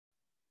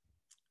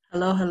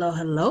Hello, hello,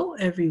 hello,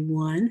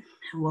 everyone,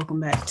 and welcome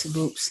back to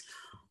Boop's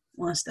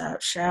One Stop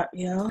Shop,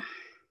 y'all.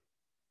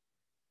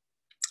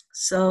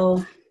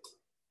 So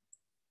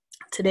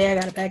today I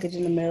got a package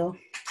in the mail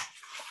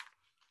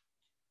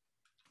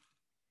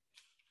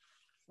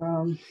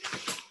from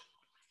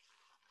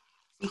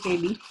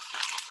CKB.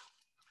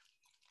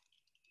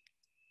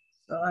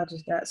 So I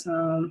just got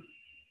some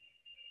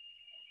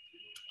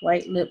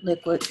white lip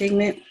liquid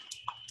pigment,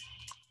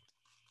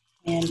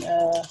 and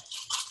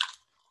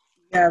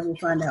you guys will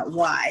find out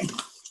why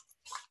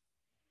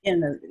in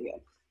another video.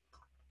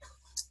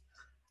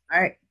 All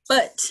right,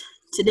 but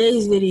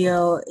today's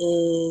video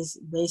is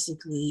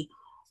basically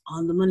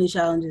on the money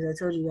challenges. I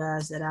told you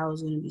guys that I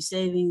was going to be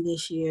saving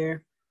this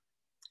year.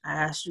 I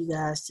asked you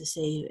guys to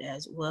save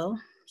as well.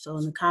 So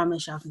in the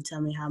comments, y'all can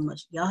tell me how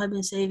much y'all have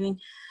been saving.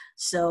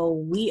 So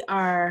we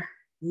are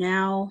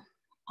now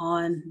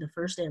on the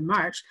first day of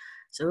March.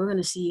 So we're going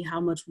to see how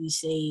much we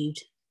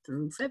saved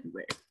through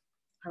February.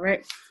 All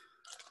right.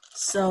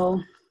 So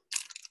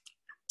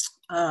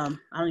I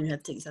don't even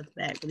have to take this out the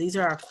bag, but these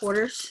are our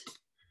quarters.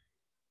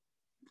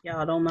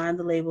 Y'all don't mind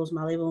the labels.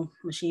 My label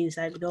machine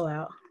decided to go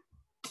out.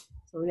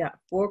 So we got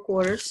 4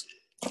 quarters.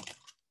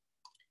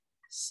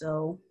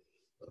 So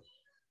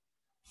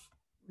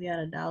we got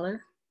 $1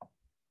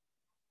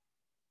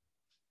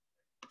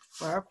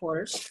 for our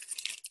quarters.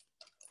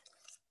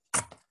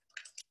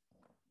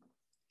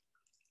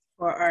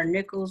 For our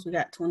nickels, we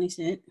got 20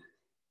 cents.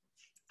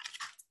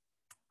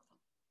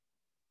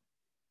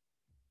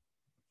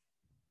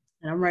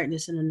 And I'm writing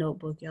this in a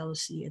notebook. Y'all will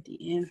see at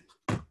the end.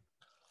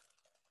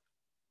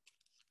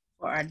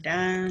 For our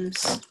dimes,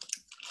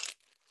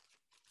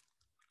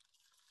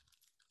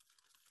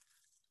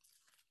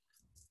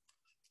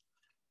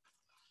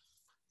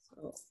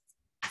 so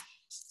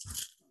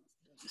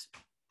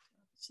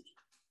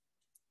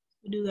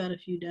we do got a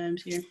few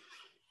dimes here.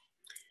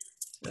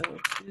 So 2,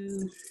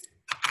 4,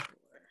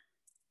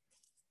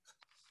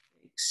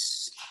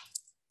 6,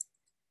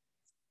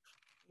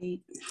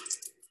 8,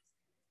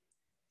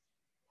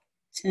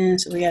 10.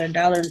 So we got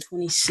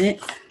 $1.20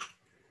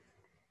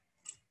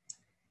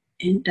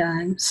 in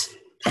dimes.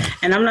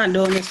 And I'm not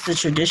doing this the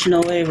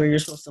traditional way where you're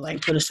supposed to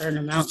like put a certain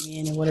amount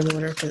in and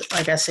whatever. Because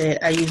like I said,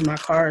 I use my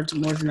cards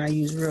more than I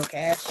use real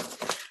cash.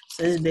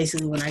 So this is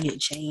basically when I get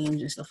change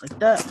and stuff like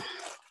that.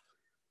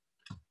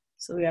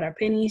 So we got our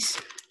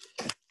pennies.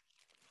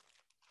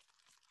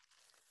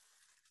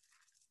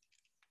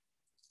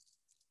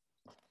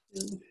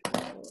 2,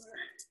 4,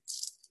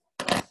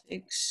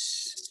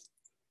 6,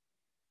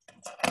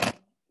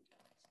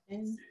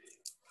 10,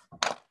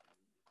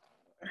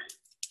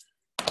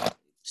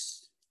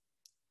 6,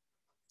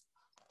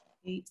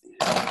 8,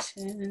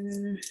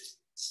 10.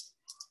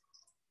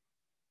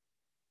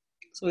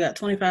 So we got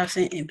 25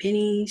 cents in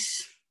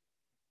pennies.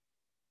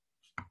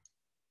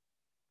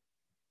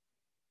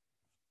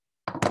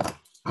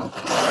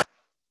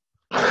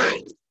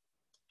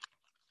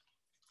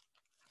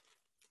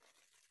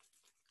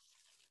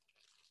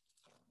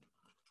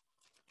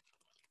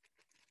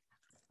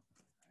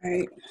 All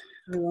right,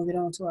 we're gonna get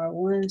on to our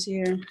ones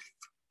here.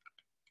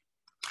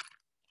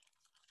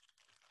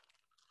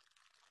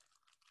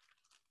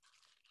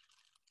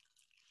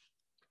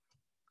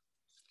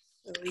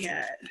 So we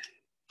got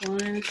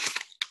 1,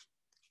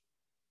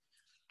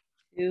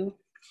 2,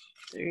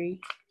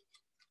 3,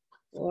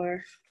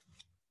 4,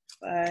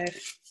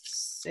 5,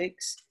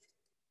 6.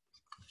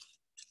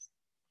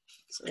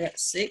 So we got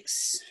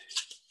 6,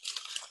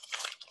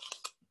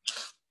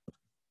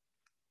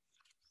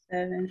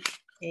 7,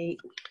 8,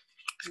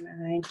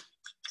 9,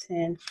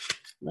 10,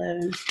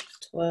 11,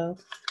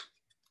 12,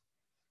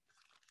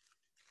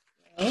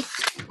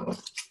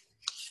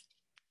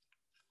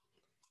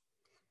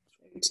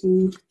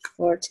 13,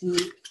 14,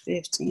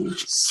 15,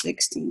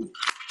 16,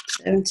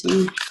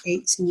 17,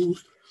 18,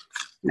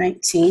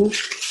 19.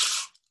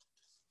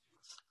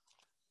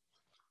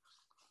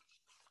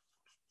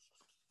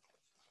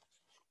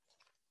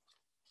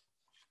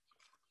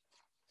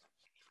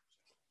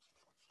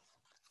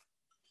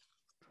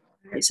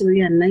 All right, so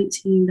we got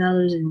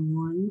 $19 in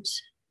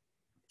ones.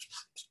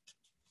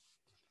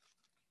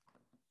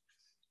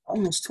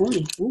 Almost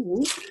 20.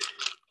 Ooh.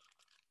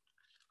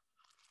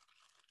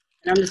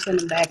 And I'm just putting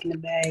them back in the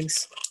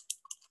bags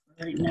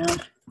right now.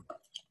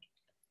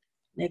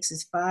 Next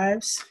is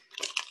 5s.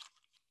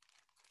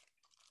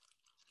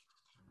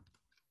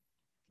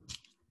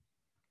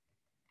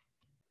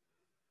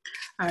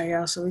 All right,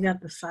 y'all, so we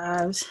got the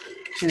 5s,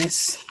 and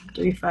it's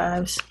 3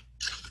 5s.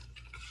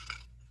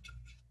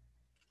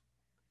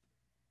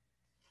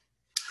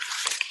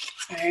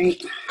 All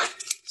right,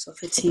 so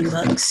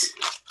 $15.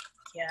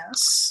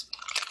 Yes.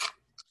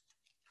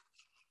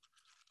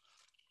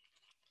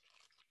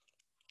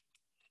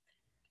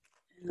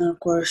 And then, of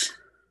course,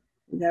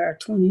 we got our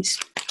 20s.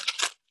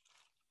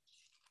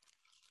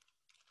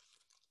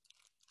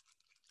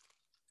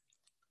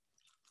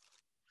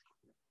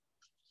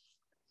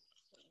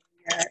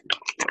 We got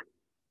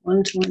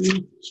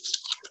 120,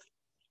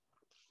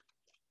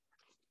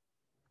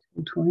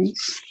 2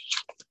 20s,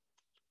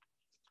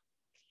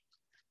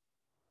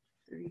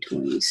 3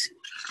 320s.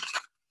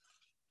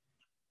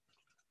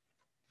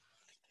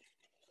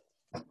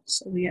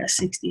 So we got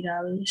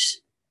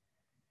 $60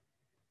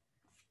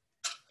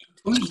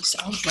 and 20s.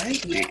 All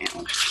right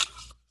now.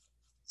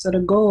 So the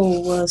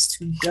goal was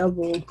to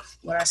double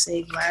what I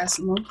saved last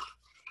month.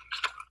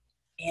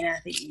 And I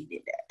think we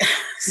did that.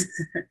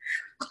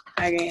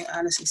 I can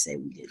honestly say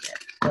we did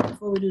that. But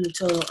before we do the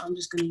total, I'm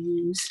just going to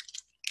use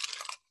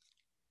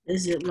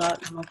this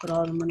Ziploc. I'm going to put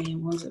all the money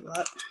in one Ziploc,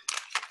 like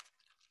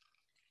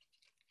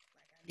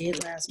I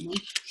did last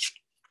month.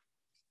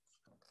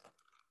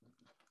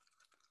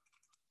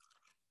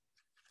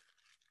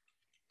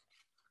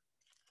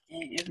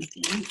 And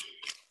everything.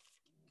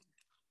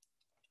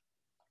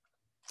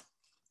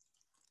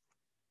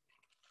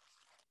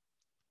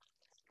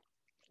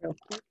 Real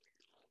quick.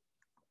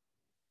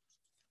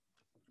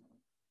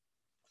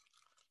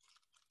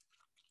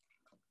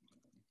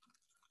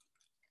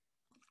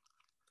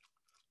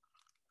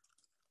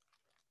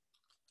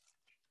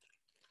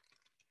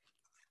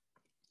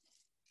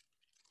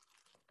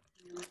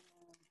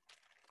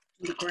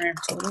 The grand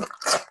total.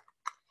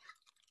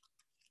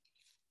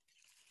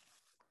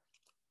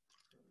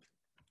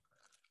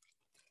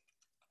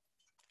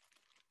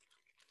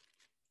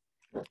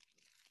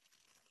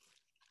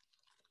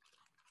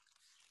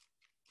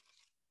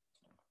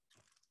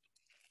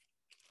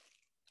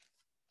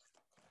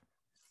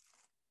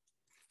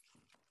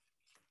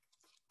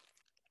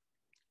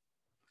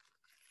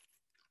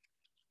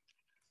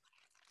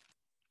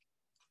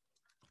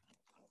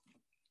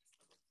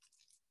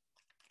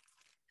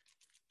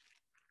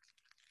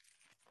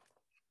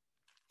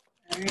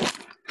 All right.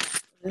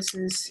 This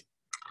is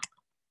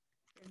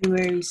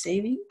February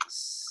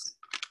savings.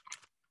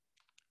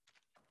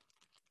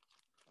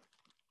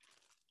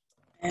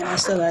 And I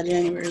still got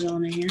January's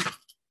on in here.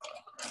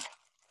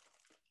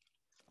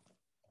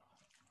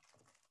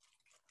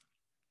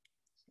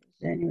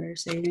 January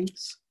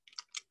savings.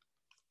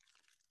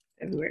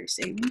 February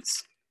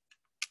savings.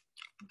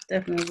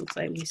 Definitely looks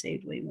like we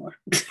saved way more.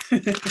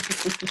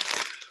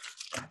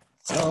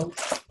 So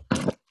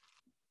I'm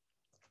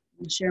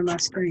gonna share my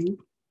screen.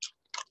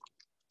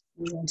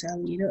 We're gonna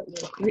tally it up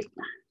real quick.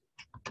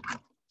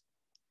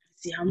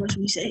 See how much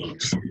we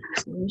saved. So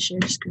let's share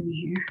the screen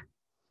here.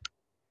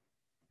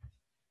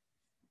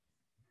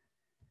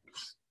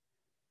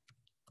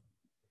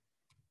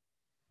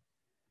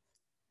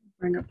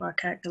 Bring up our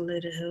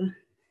calculator here.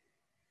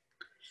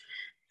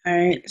 All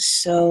right,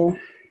 so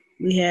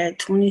we had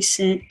 20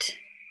 cents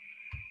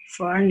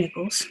for our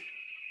nickels.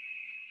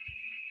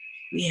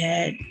 We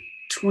had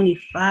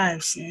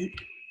 25 cents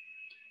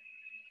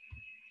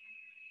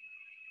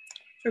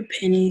for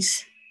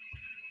pennies.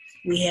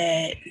 We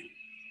had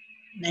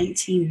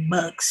 19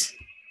 bucks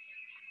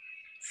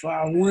for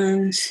our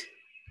ones.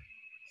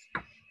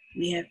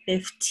 We had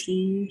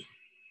 15.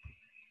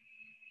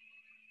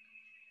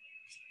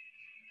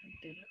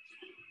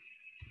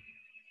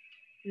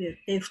 We had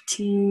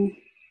 15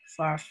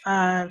 for our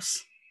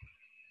fives.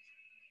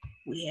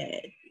 We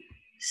had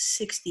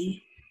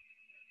 60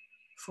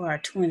 for our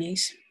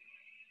 20s.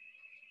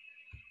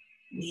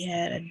 We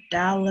had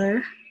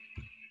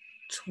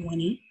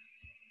 $1.20.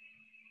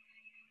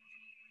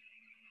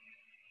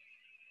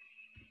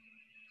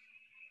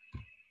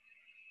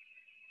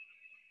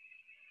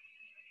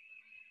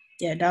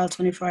 Yeah,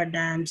 $1.20 for our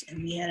dimes,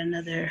 and we had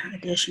another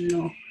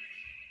additional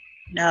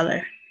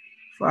 $1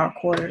 for our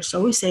quarters.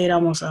 So we saved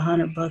almost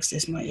 $100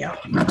 this month, y'all.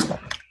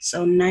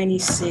 So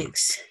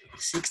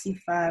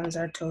 96.65 is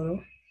our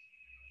total.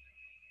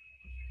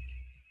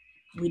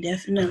 We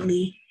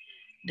definitely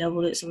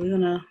doubled it. So we're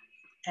gonna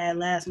add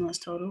last month's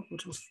total,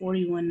 which was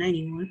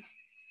 $41.91,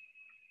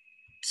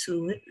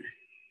 to it.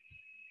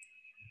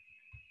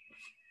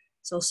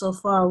 So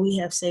far we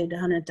have saved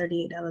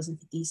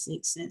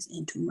 $138.56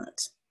 in 2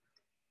 months.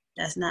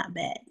 That's not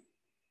bad.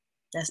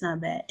 That's not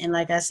bad. And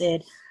like I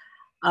said,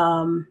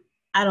 I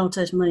don't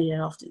touch money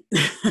that often.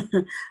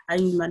 I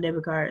use my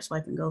debit card,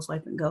 swipe and go,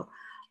 swipe and go.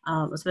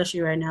 Especially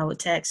right now with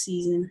tax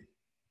season,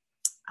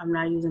 I'm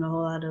not using a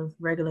whole lot of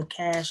regular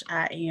cash.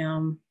 I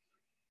am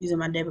using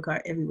my debit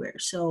card everywhere.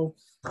 So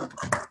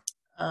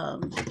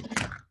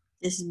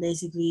this is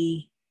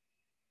basically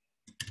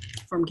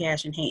from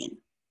cash in hand,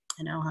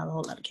 and I don't have a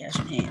whole lot of cash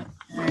in hand.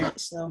 All right,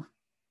 so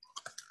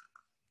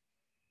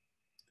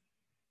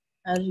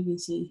as you can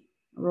see,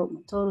 I wrote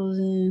my totals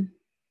in.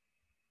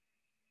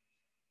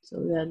 So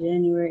we got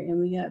January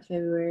and we got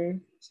February,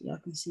 so y'all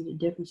can see the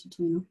difference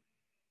between them.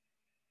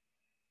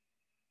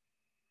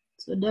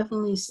 So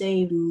definitely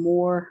saved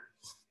more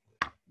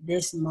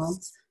this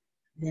month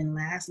than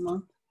last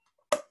month,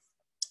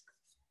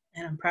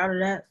 and I'm proud of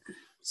that.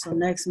 So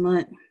next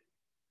month,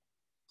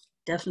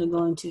 definitely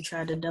going to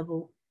try to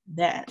double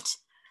that.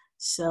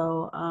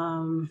 So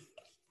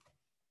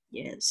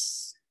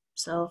yes,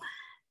 so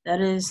that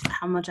is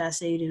how much I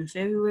saved in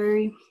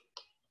February.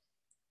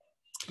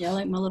 Y'all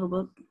like my little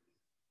book? I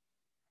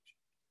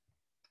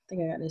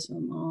think I got this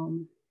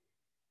from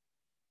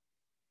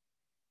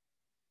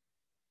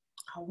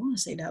I want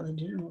to say Dollar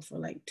General for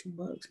like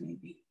 $2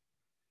 maybe,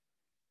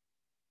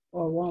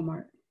 or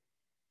Walmart.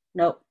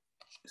 Nope,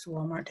 It's a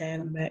Walmart tag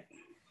on the back.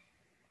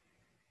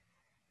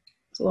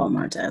 It's a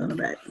Walmart tag on the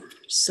back.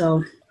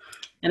 So,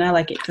 and I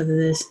like it because of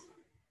this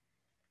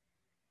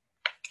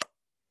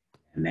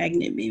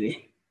magnet,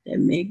 baby. That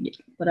magnet.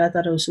 But I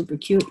thought it was super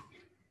cute.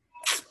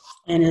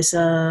 And it's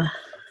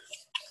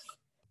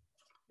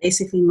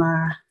basically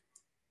my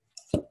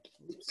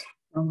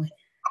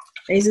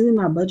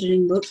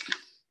budgeting book.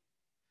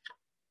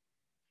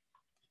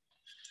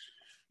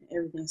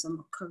 Everything. So I'm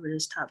gonna cover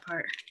this top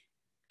part.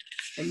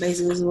 And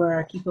basically this is where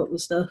I keep up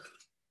with stuff.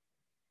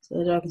 So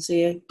as y'all can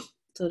see, I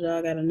told y'all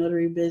I got a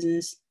notary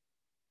business.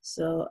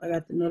 So I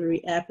got the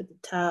notary app at the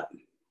top,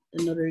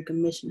 the notary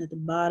commission at the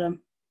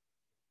bottom,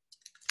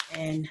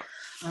 and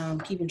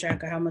keeping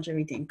track of how much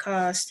everything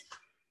cost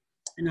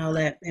and all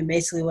that. And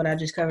basically what I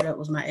just covered up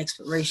was my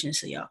expiration,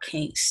 so y'all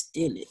can't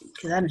steal it,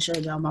 because I didn't show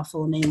y'all my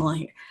full name on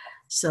here.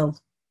 So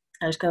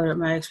I just covered up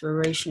my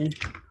expiration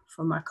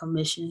for my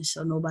commission,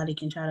 so nobody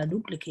can try to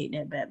duplicate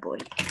that bad boy.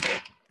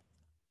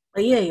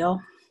 But yeah,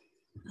 y'all,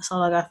 that's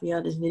all I got for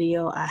y'all this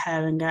video. I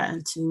haven't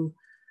gotten to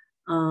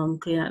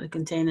clean out the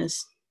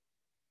containers.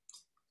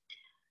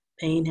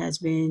 Pain has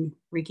been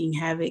wreaking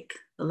havoc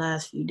the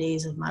last few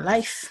days of my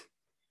life.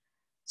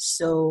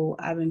 So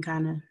I've been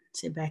kind of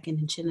sit back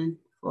and chilling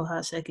for a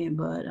hot second.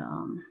 But,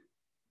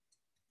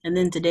 and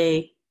then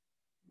today,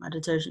 my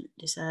detergent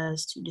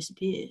decides to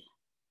disappear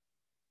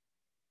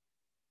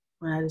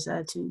when I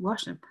decide to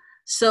wash them.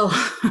 So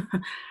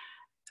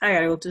I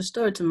gotta go to the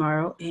store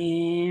tomorrow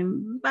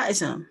and buy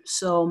some.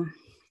 So,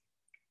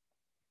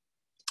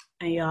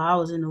 and y'all, I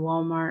was in the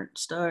Walmart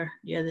store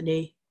the other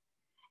day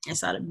and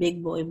saw the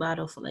big boy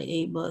bottle for like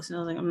 $8. And I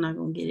was like, I'm not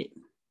gonna get it.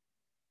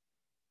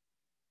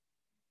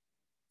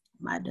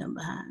 My dumb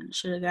behind.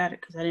 Should have got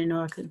it because I didn't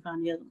know I couldn't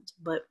find the other ones.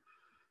 But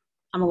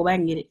I'm gonna go back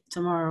and get it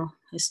tomorrow.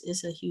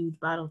 It's a huge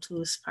bottle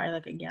too. It's probably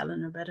like a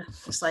gallon or better.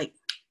 It's like,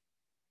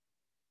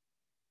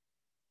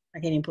 I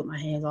can't even put my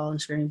hands all on the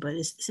screen, but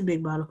it's a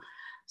big bottle.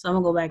 So I'm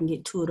gonna go back and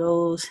get 2 of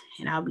those,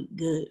 and I'll be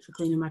good for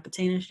cleaning my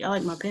containers. Y'all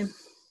like my pen?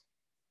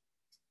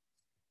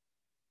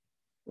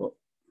 Well,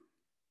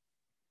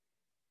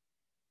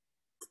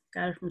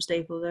 got it from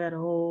Staples. I got a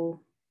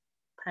whole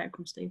pack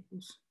from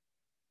Staples.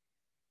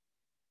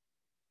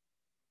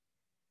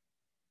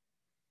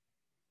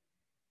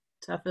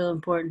 So I feel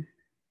important.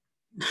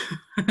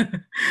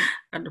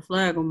 Got the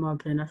flag on my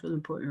pen. I feel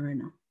important right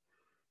now.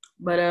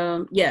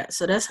 But yeah,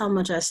 so that's how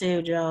much I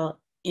saved, y'all.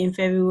 In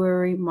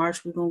February,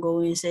 March, we're gonna go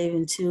in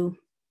saving too.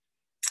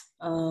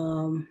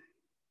 Like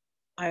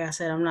I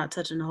said, I'm not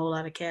touching a whole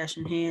lot of cash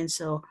in hand,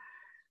 so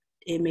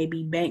it may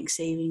be bank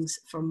savings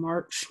for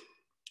March.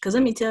 Because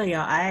let me tell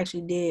y'all, I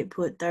actually did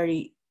put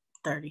 $300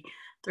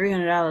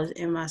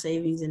 in my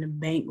savings in the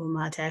bank when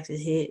my taxes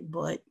hit,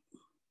 but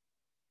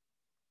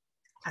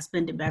I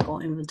spent it back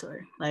on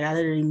inventory. Like I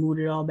literally moved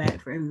it all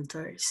back for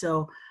inventory.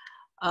 So,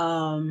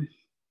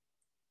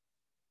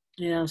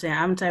 you know what I'm saying?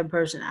 I'm the type of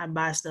person, I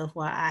buy stuff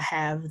while I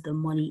have the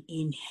money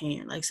in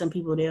hand. Like some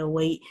people, they'll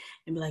wait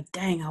and be like,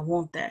 dang, I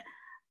want that.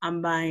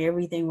 I'm buying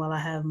everything while I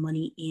have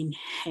money in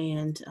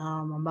hand.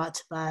 I'm about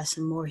to buy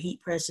some more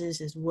heat presses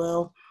as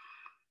well,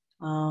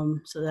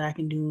 so that I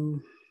can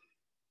do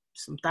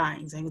some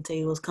things. I can tell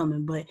you what's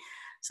coming, but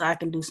so I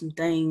can do some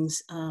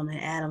things and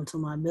add them to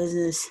my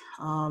business.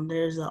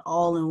 There's an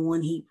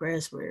all-in-one heat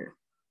press where it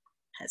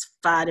has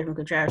 5 different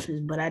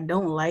contraptions, but I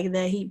don't like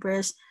that heat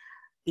press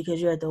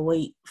because you have to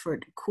wait for it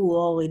to cool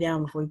all the way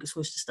down before you can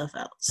switch the stuff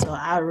out. So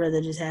I'd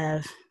rather just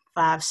have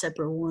 5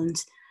 separate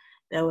ones.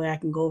 That way I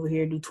can go over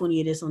here and do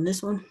 20 of this on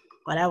this one.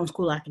 While that one's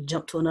cool, I can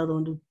jump to another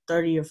one, do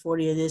 30 or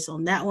 40 of this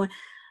on that one.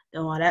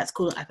 Then while that's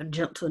cool, I can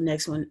jump to the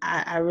next one.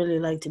 I really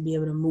like to be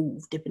able to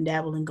move, dip and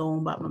dabble, and go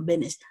on about my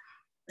business.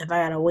 If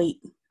I gotta wait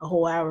a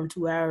whole hour and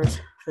 2 hours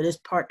for this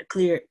part to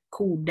clear,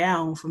 cool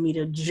down for me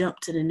to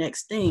jump to the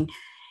next thing,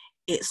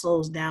 it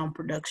slows down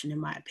production in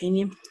my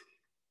opinion.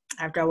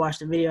 After I watched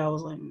the video, I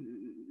was like,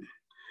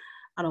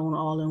 I don't want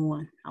all in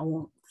one. I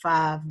want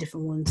 5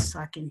 different ones so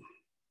I can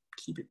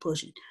keep it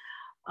pushing.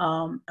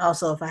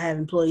 Also, if I have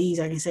employees,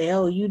 I can say,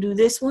 oh, you do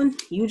this one,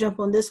 you jump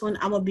on this one,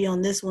 I'm gonna be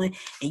on this one,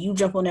 and you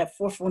jump on that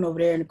 4th one over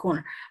there in the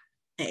corner.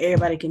 And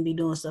everybody can be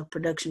doing stuff.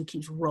 Production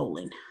keeps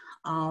rolling.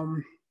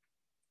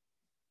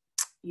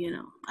 You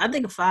know, I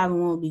think a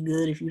 5-in-1 would be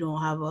good if you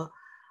don't have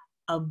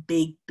a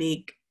big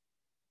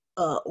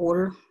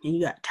order and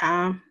you got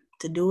time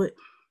to do it.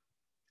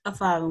 A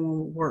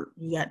 5-in-1 would work.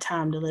 You got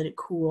time to let it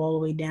cool all the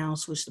way down,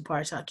 switch the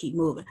parts out, keep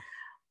moving.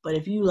 But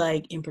if you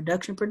like in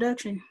production,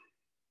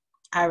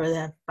 I'd rather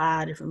have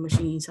 5 different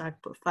machines so I can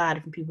put 5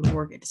 different people to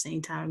work at the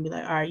same time and be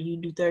like, all right, you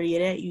do 30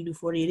 of that, you do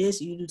 40 of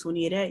this, you do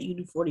 20 of that, you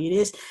do 40 of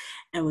this,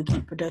 and we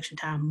keep production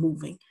time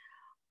moving.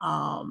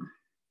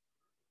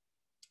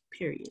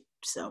 Period.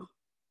 So,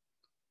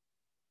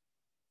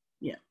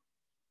 yeah.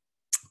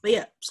 But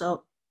yeah,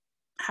 so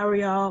how are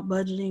y'all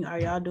budgeting? Are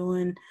y'all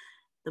doing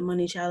the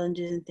money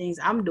challenges and things?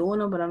 I'm doing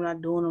them, but I'm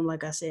not doing them,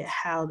 like I said,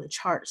 how the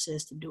chart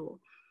says to do them,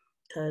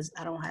 because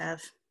I don't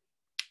have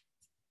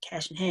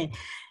cash in hand.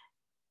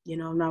 You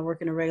know, I'm not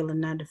working a regular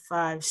 9 to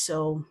 5.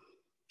 So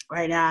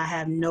right now I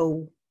have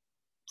no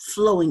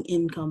flowing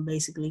income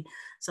basically.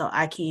 So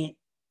I can't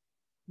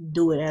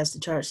do it as the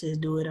chart says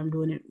do it. I'm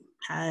doing it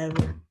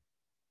however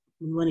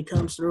when it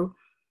comes through.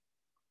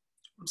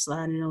 I'm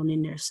sliding it on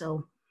in there.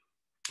 So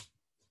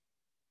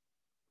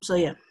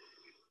yeah.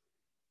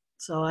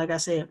 So like I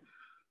said,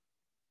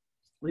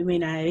 we may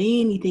not have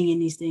anything in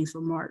these things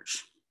for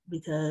March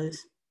because,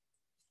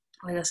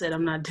 like I said,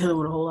 I'm not dealing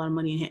with a whole lot of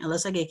money in hand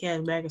unless I get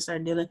cash back and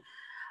start dealing.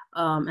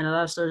 And a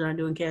lot of stores aren't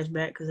doing cash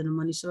back because of the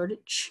money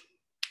shortage.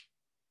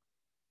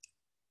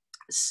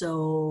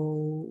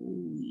 So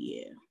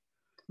yeah,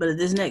 but if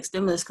this next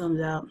stimulus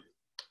comes out,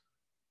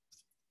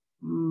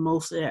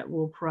 most of that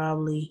will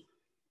probably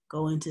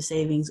go into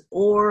savings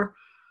or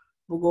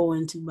will go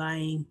into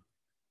buying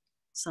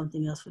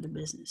something else for the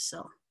business.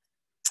 So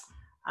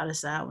I'll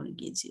decide when it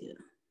gets here.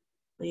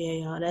 But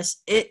yeah, y'all,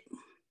 that's it.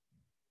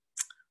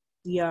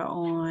 We are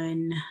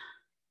on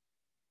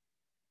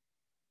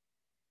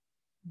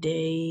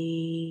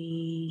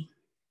day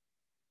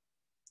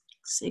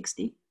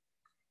 60.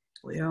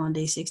 We are on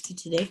day 60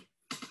 today.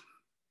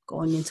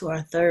 Going into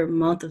our third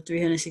month of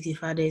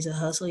 365 days of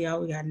hustle, y'all.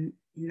 We got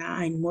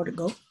 9 more to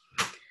go.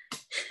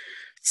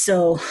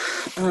 So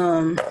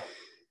I'm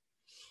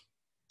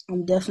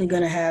definitely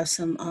gonna have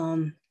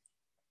some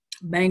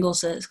bangle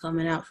sets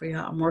coming out for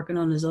y'all. I'm working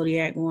on the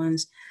Zodiac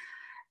ones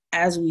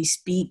as we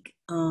speak.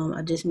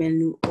 I just made a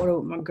new order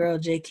with my girl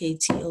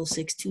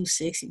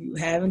JKT0626. If you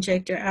haven't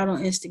checked her out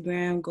on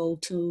Instagram, go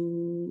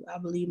to, I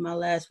believe, my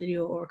last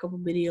video or a couple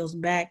videos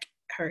back.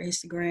 Her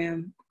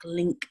Instagram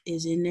link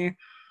is in there.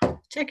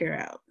 Check her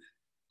out.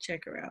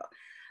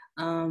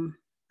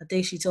 I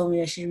think she told me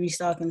that she's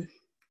restocking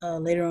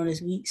later on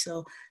this week,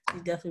 so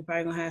she's definitely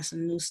probably gonna have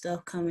some new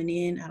stuff coming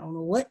in. I don't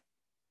know what.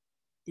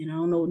 I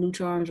don't know what new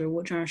charms or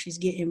what charms she's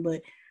getting,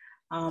 but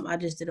I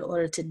just did an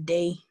order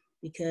today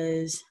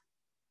because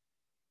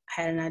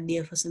I had an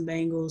idea for some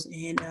bangles,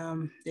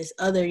 and this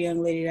other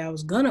young lady that I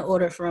was gonna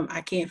order from,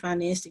 I can't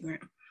find the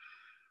Instagram.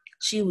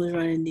 She was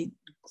running the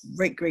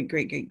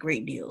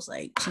great deals,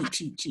 like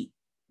cheap,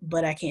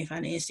 but I can't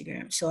find the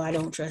Instagram, so I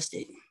don't trust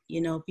it.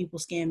 People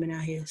scamming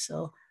out here.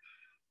 So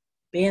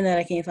being that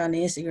I can't find the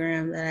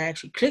Instagram that I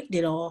actually clicked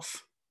it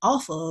off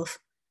of,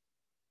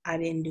 I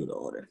didn't do the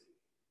order.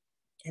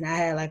 And I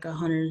had like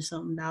 $100 and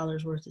something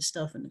worth of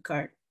stuff in the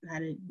cart.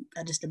 I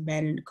just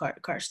abandoned the cart.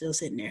 The cart's still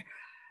sitting there.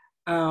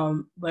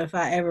 But if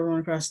I ever run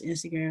across the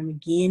Instagram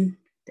again,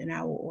 then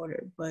I will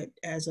order. But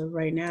as of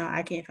right now,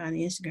 I can't find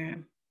the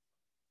Instagram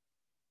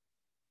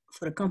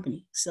for the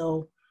company.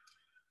 So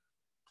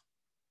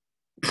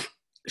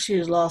she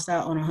just lost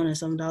out on $100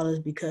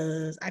 something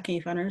because I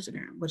can't find her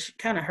Instagram, which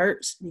kind of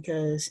hurts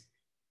because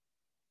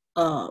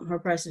her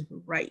prices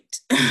were right.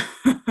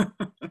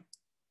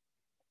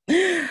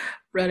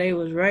 Brother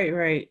was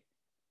right.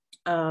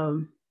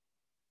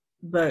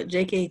 But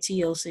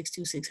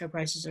JKT0626, her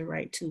prices are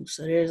right too.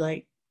 So there's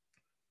like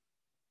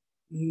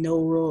no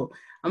real.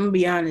 I'm gonna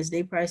be honest,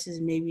 they prices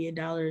maybe $1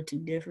 or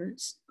 $2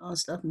 difference on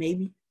stuff,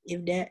 maybe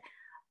if that,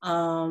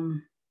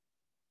 or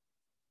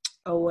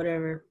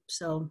whatever.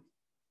 So,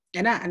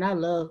 and I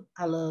love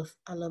my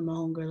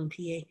homegirl in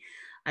PA.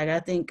 Like I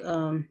think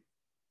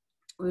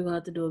we're gonna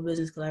have to do a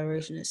business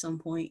collaboration at some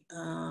point.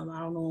 I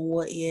don't know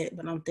what yet,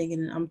 but I'm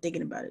thinking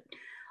about it.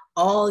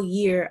 All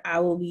year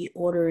I will be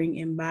ordering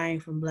and buying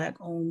from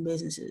Black-owned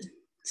businesses.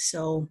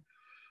 So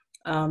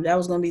that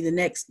was gonna be the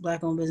next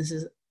Black-owned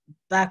business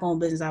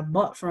I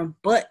bought from.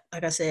 But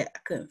like I said, I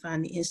couldn't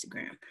find the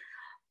Instagram.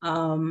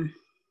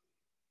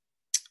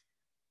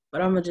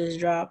 But I'm gonna just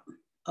drop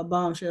a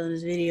bombshell in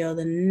this video.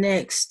 The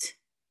next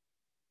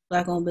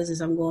Black-owned business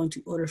I'm going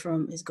to order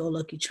from is Go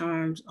Lucky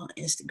Charms on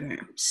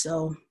Instagram.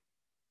 So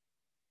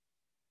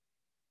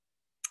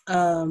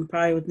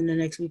probably within the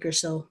next week or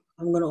so,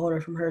 I'm gonna order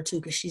from her too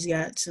because she's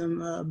got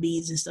some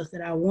beads and stuff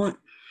that I want.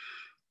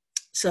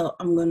 So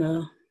I'm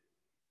gonna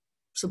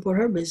support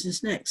her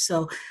business next.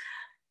 So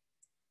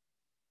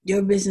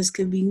your business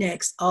could be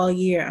next. All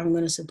year I'm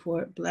gonna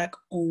support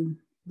Black-owned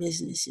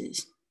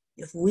businesses.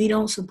 If we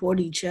don't support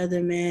each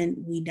other, man,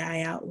 we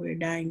die out. We're a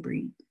dying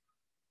breed.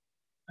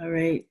 All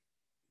right.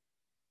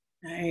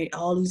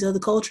 All these other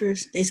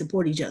cultures, they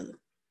support each other.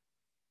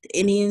 The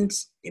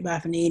Indians, they buy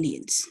from the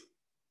Indians.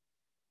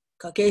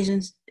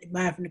 Caucasians, they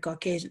buy from the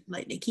Caucasians.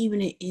 Like, they're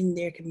keeping it in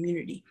their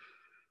community.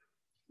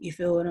 You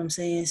feel what I'm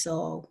saying?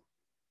 So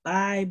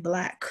buy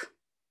Black.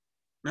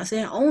 I'm not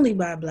saying only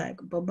buy Black,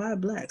 but buy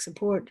Black.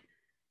 Support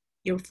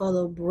your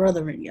fellow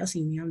brethren. Y'all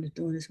see me, I'm just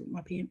doing this with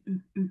my pen.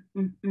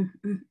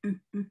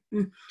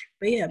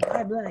 But yeah,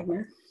 buy Black,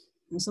 man.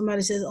 When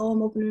somebody says, oh,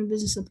 I'm opening a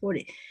business, support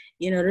it.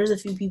 There's a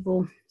few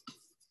people.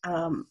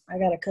 I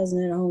got a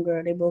cousin and a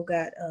homegirl. They both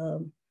got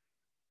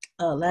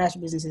lash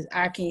businesses.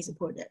 I can't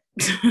support that.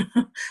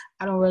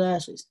 I don't wear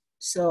lashes,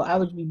 so I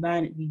would be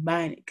buying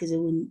it because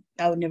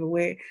I would never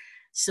wear it.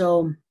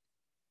 So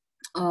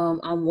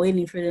I'm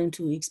waiting for them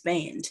to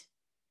expand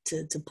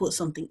to put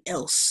something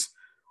else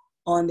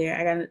on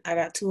there. I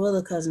got 2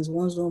 other cousins.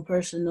 One's doing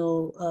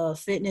personal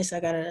fitness.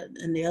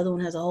 And the other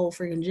one has a whole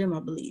freaking gym, I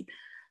believe.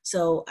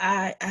 So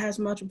I have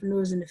some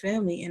entrepreneurs in the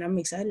family, and I'm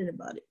excited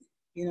about it.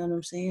 You know what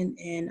I'm saying?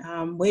 And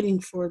I'm waiting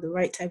for the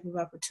right type of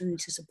opportunity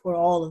to support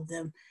all of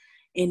them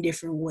in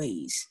different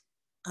ways.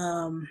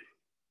 But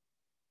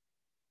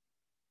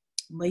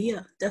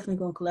yeah, definitely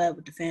gonna collab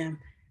with the fam.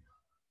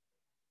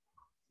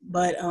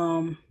 But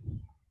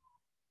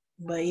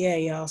yeah,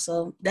 y'all.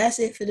 So that's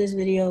it for this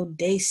video.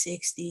 Day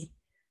 60.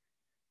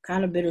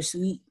 Kind of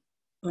bittersweet.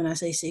 When I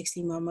say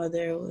 60, my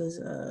mother was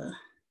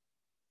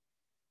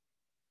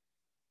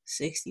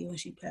 60 when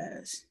she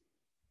passed.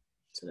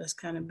 So that's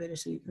kind of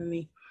bittersweet for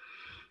me.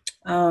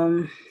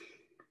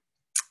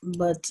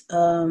 But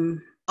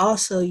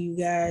also, you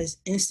guys,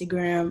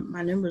 Instagram,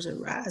 my numbers are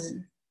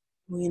rising.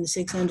 We in the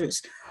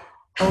 600s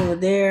over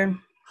there.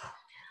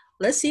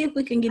 Let's see if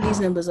we can get these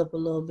numbers up a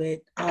little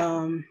bit.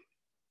 I'm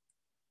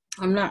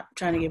not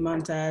trying to get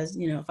monetized.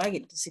 You know, if I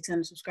get to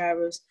 600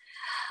 subscribers,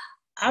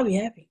 I'll be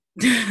happy.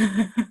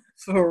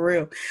 For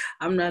real.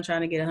 I'm not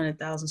trying to get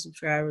 100,000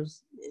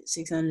 subscribers.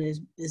 600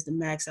 is the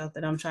max out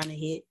that I'm trying to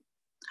hit,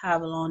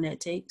 however long that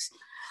takes.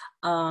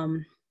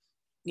 You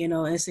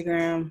know,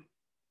 Instagram,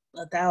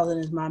 1,000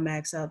 is my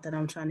max out that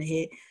I'm trying to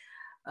hit.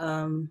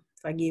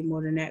 If I get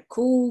more than that,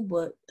 cool,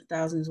 but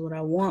 1,000 is what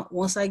I want.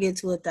 Once I get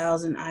to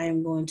 1,000, I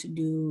am going to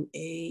do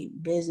a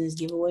business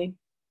giveaway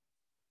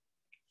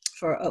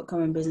for an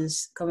upcoming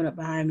business coming up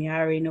behind me. I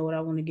already know what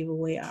I want to give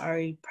away. I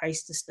already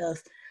priced the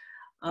stuff.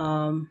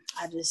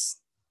 I just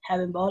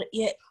haven't bought it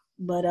yet,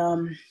 but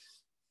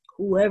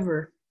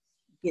whoever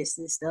gets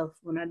this stuff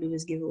when I do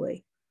this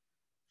giveaway,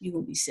 you're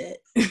gonna be set.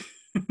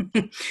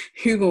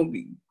 You're gonna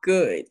be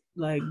good,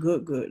 like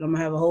good. I'm gonna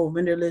have a whole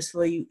vendor list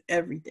for you,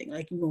 everything.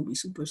 Like, you're gonna be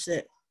super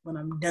set when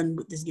I'm done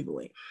with this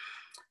giveaway.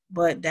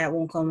 But that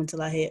won't come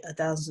until I hit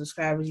 1,000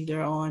 subscribers,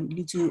 either on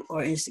YouTube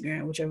or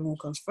Instagram, whichever one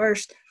comes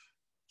first.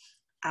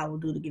 I will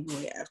do the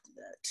giveaway after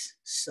that.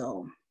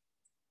 So,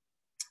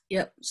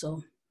 yep.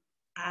 So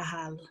I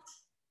holla.